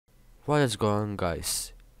What is going on,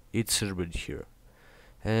 guys? It's Ruben here,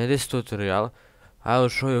 and in this tutorial I will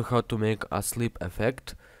show you how to make a sleep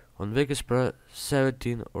effect on Vegas Pro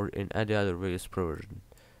 17 or in any other Vegas Pro version.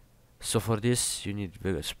 So for this you need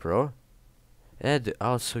Vegas Pro, and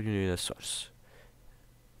also you need a source,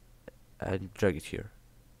 and drag it here.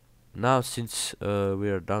 Now since we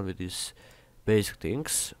are done with these basic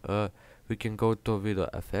things, we can go to video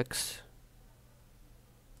effects,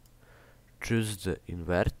 choose the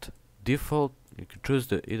invert default. You can choose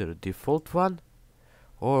the either default one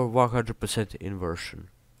or 100% inversion.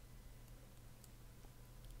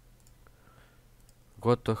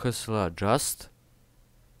 Go to hustle adjust.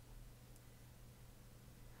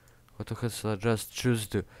 Choose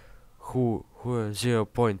the who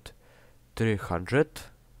 0.300.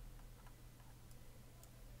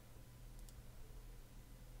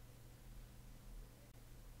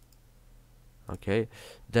 Okay,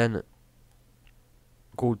 then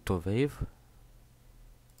go to wave.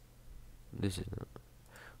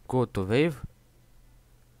 Go to wave,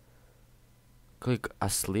 click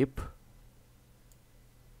asleep,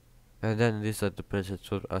 and then these are the presets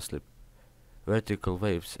for asleep. Vertical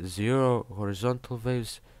waves 0, horizontal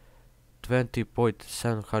waves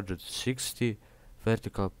 20.760,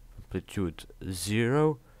 vertical amplitude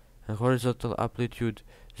 0, and horizontal amplitude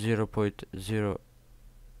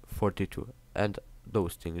 0.042, and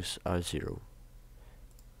those things are 0.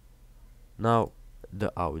 Now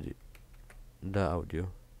the audio.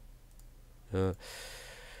 You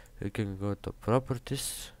can go to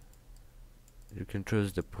properties. You can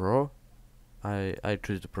choose the Pro. I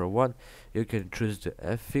choose the Pro 1. You can choose the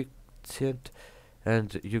efficient,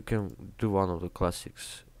 and you can do one of the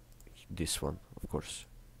classics, this one of course,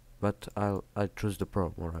 but I choose the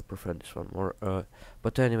Pro more. I prefer this one more.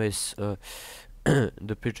 But anyways, the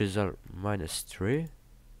pitches are -3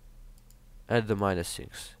 and the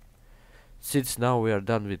 -6. Since now we are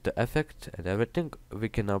done with the effect and everything, we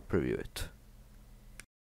can now preview it.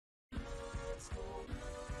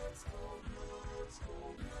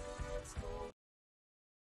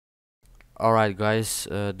 Alright guys,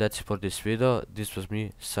 that's it for this video. This was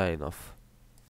me signing off.